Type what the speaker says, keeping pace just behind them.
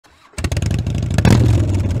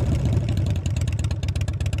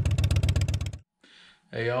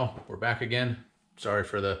Hey y'all, we're back again. Sorry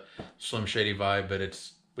for the Slim Shady vibe,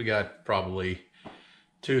 but we got probably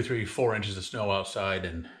 2, 3, 4 inches of snow outside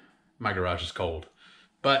and my garage is cold.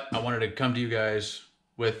 But I wanted to come to you guys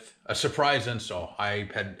with a surprise install. I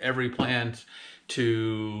had every plan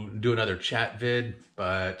to do another chat vid,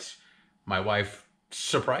 but my wife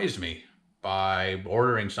surprised me by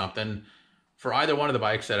ordering something for either one of the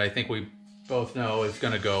bikes that I think we both know is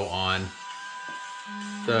going to go on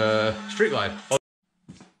the Street Glide.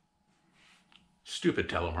 Stupid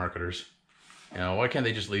telemarketers. You know, why can't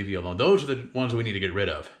they just leave you alone? Those are the ones we need to get rid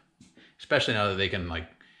of. Especially now that they can, like,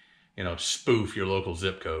 you know, spoof your local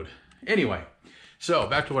zip code. Anyway, so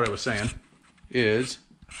back to what I was saying is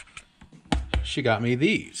she got me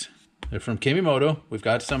these. They're from Kemimoto. We've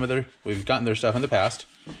gotten their stuff in the past.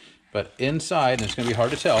 But inside, and it's going to be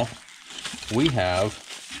hard to tell, we have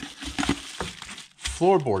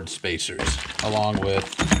floorboard spacers along with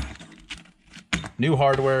new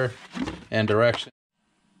hardware and directions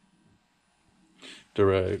that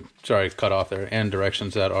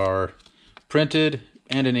are printed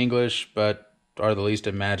and in English, but are the least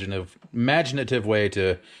imaginative way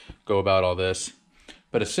to go about all this.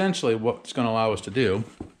 But essentially what it's going to allow us to do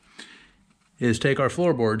is take our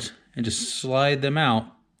floorboards and just slide them out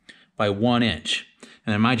by 1 inch.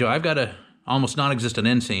 And then mind you, I've got a almost non-existent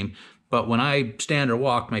inseam, but when I stand or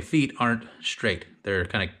walk, my feet aren't straight. They're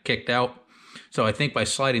kind of kicked out. So I think by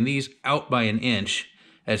sliding these out by 1 inch,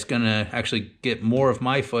 it's going to actually get more of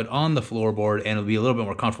my foot on the floorboard and it'll be a little bit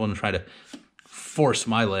more comfortable than try to force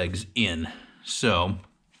my legs in. So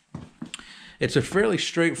it's a fairly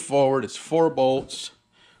straightforward, it's 4 bolts.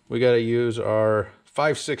 We got to use our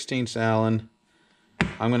 5/16 Allen.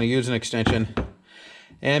 I'm going to use an extension.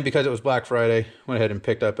 And because it was Black Friday, went ahead and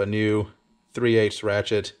picked up a new 3/8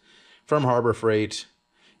 ratchet from Harbor Freight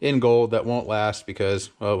in gold that won't last because,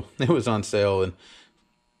 well, it was on sale and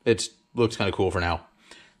it looks kind of cool for now.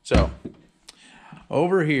 So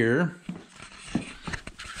over here,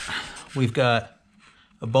 we've got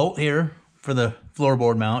a bolt here for the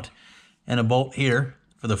floorboard mount and a bolt here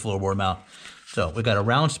for the floorboard mount. So we've got a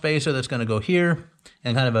round spacer that's going to go here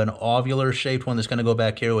and kind of an ovular shaped one that's going to go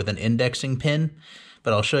back here with an indexing pin.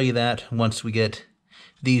 But I'll show you that once we get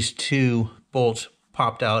these 2 bolts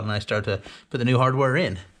popped out and I start to put the new hardware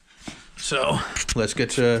in. So let's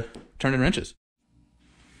get to turning wrenches.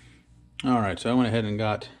 All right, so I went ahead and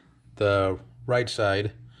got the right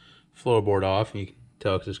side floorboard off. You can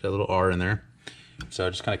tell because it's got a little R in there. So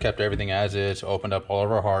I just kind of kept everything as is, opened up all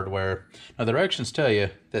of our hardware. Now the directions tell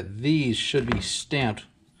you that these should be stamped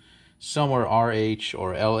somewhere RH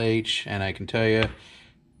or LH, and I can tell you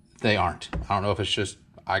they aren't. I don't know if it's just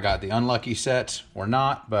I got the unlucky set or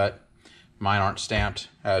not, but mine aren't stamped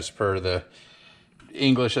as per the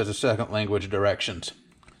English as a second language directions.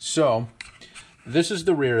 So this is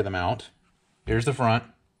the rear of the mount. Here's the front.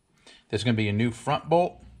 There's going to be a new front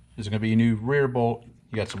bolt. There's going to be a new rear bolt.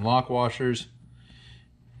 You got some lock washers.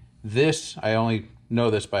 This, I only know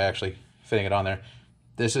this by actually fitting it on there.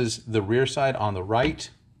 This is the rear side on the right.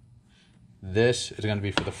 This is going to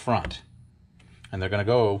be for the front. And they're going to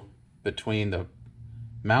go between the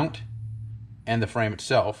mount and the frame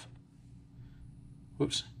itself.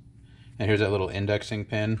 Oops. And here's that little indexing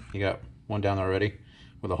pin. You got one down there already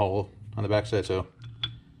with a hole on the back side, so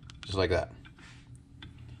just like that.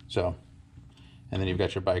 So, and then you've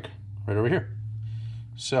got your bike right over here.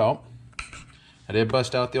 So, I did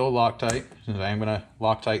bust out the old Loctite. I am going to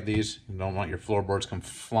Loctite these. You don't want your floorboards come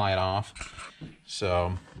flying off.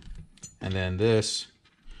 So, and then this,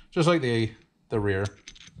 just like the rear,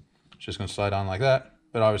 it's just going to slide on like that.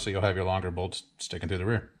 But obviously you'll have your longer bolts sticking through the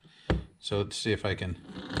rear. So let's see if I can...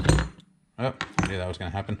 Oh, I knew that was going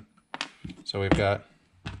to happen. So we've got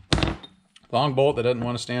long bolt that doesn't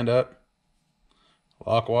want to stand up.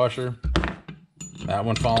 Lock washer. That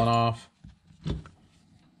one falling off.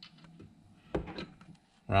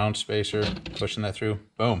 Round spacer. Pushing that through.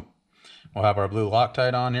 Boom. We'll have our blue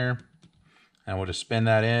Loctite on here. And we'll just spin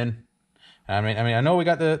that in. I mean, I know we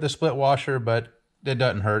got the split washer, but it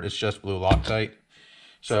doesn't hurt. It's just blue Loctite.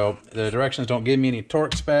 So the directions don't give me any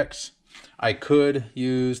torque specs. I could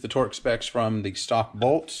use the torque specs from the stock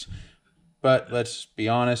bolts, but let's be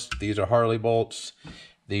honest, these are Harley bolts.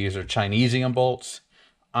 These are Chinesium bolts.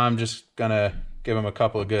 I'm just gonna give them a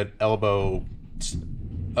couple of good elbow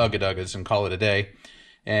ugga-duggas and call it a day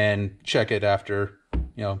and check it after,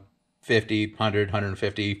 you know, 50, 100,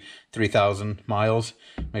 150, 3,000 miles.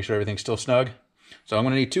 Make sure everything's still snug. So I'm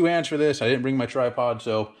gonna need 2 hands for this. I didn't bring my tripod,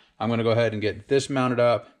 so I'm gonna go ahead and get this mounted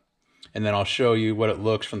up. And then I'll show you what it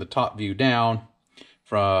looks from the top view down,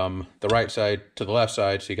 from the right side to the left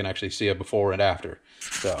side, so you can actually see a before and after.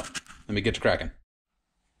 So let me get to cracking.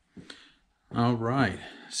 All right,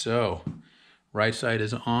 so right side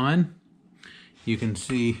is on. You can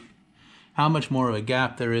see how much more of a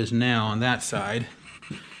gap there is now on that side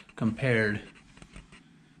compared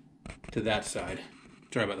to that side.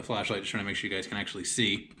 Sorry about the flashlight, just trying to make sure you guys can actually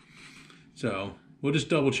see. So we'll just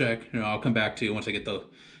double check. I'll come back to you once I get the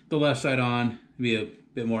left side on, be a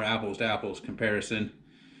bit more apples to apples comparison,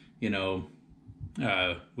 with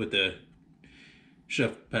the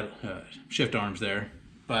shift arms there.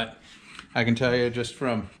 But I can tell you just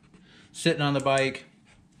from sitting on the bike,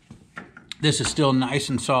 this is still nice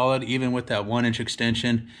and solid, even with that 1-inch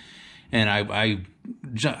extension. And I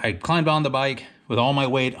climbed on the bike with all my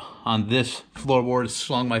weight on this floorboard,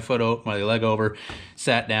 slung my leg over,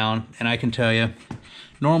 sat down, and I can tell you,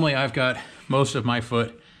 normally I've got most of my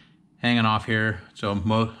foot hanging off here, so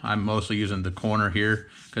I'm mostly using the corner here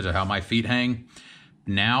because of how my feet hang.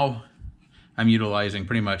 Now I'm utilizing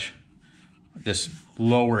pretty much this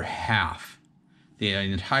lower half, the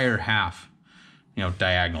entire half,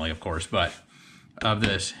 diagonally of course, but of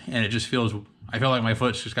this, and it just feels, I feel like my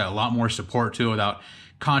foot's just got a lot more support to it without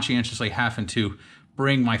conscientiously having to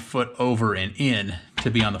bring my foot over and in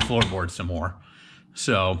to be on the floorboard some more.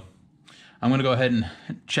 So I'm gonna go ahead and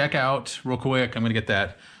check out real quick. I'm gonna get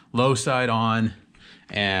that low side on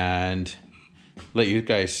and let you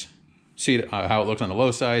guys see how it looks on the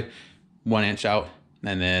low side, 1 inch out,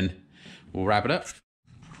 and then we'll wrap it up.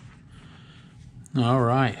 All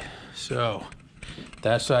right, so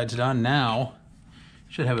that side's done. Now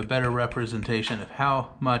should have a better representation of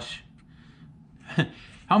how much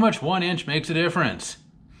 1 inch makes a difference.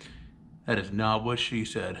 That is not what she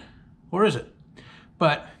said, or is it?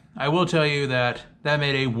 But I will tell you that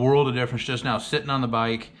made a world of difference just now sitting on the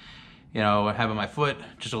bike, having my foot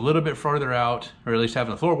just a little bit further out, or at least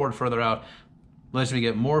having the floorboard further out, lets me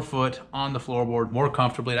get more foot on the floorboard more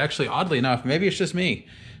comfortably. It actually, oddly enough, maybe it's just me,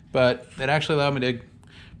 but it actually allowed me to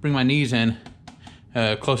bring my knees in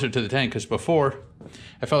closer to the tank, because before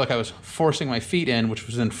I felt like I was forcing my feet in, which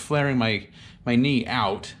was then flaring my knee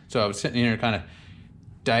out. So I was sitting here kind of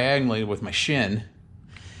diagonally with my shin.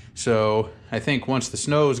 So I think once the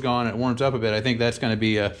snow's gone, it warms up a bit, I think that's going to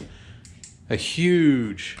be a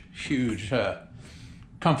huge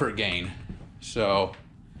comfort gain. So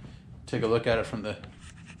take a look at it from the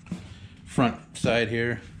front side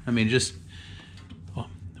here. I mean, just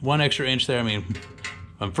 1 extra inch there. I mean,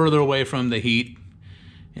 I'm further away from the heat.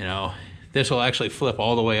 This will actually flip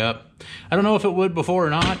all the way up. I don't know if it would before or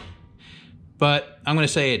not, but I'm going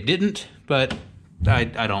to say it didn't, but I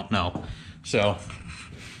don't know. So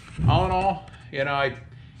all in all,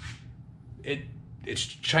 it's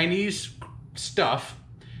Chinese stuff.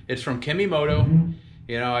 It's from Kemimoto.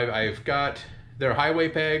 I've got their highway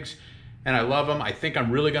pegs, and I love them. I think I'm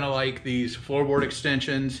really going to like these floorboard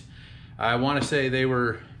extensions. I want to say they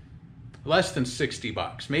were less than 60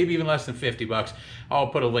 bucks, maybe even less than 50 bucks. I'll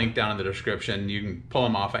put a link down in the description. You can pull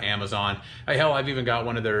them off of Amazon. Hell, I've even got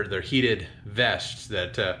one of their heated vests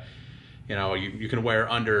that you can wear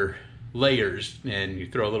under layers, and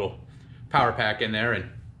you throw a little power pack in there and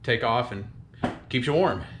take off, and keeps you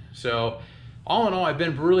warm. So all in all, I've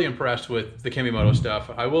been really impressed with the Kemimoto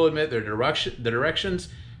stuff. I will admit the directions,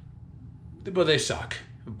 but they suck.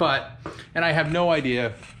 And I have no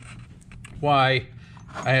idea why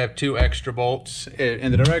I have 2 extra bolts.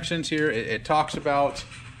 In the directions here, it talks about,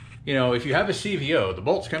 if you have a CVO, the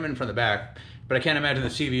bolts come in from the back, but I can't imagine the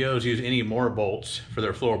CVOs use any more bolts for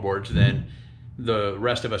their floorboards than the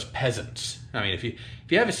rest of us peasants. I mean, if you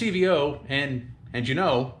have a CVO and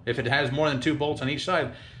if it has more than 2 bolts on each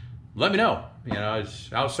side, let me know.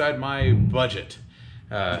 It's outside my budget.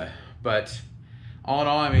 But all in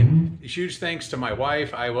all, I mean, huge thanks to my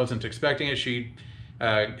wife. I wasn't expecting it. She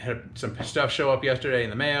had some stuff show up yesterday in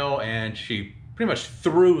the mail, and she pretty much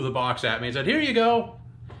threw the box at me and said, "Here you go."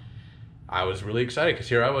 I was really excited because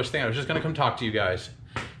here I was thinking I was just going to come talk to you guys.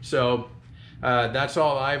 So that's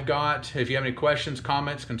all I've got. If you have any questions,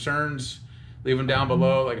 comments, concerns, leave them down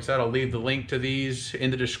below. Like I said, I'll leave the link to these in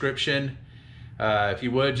the description. If you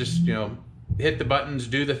would, just hit the buttons,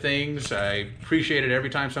 do the things. I appreciate it every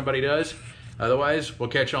time somebody does. Otherwise, we'll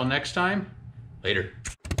catch y'all next time. Later.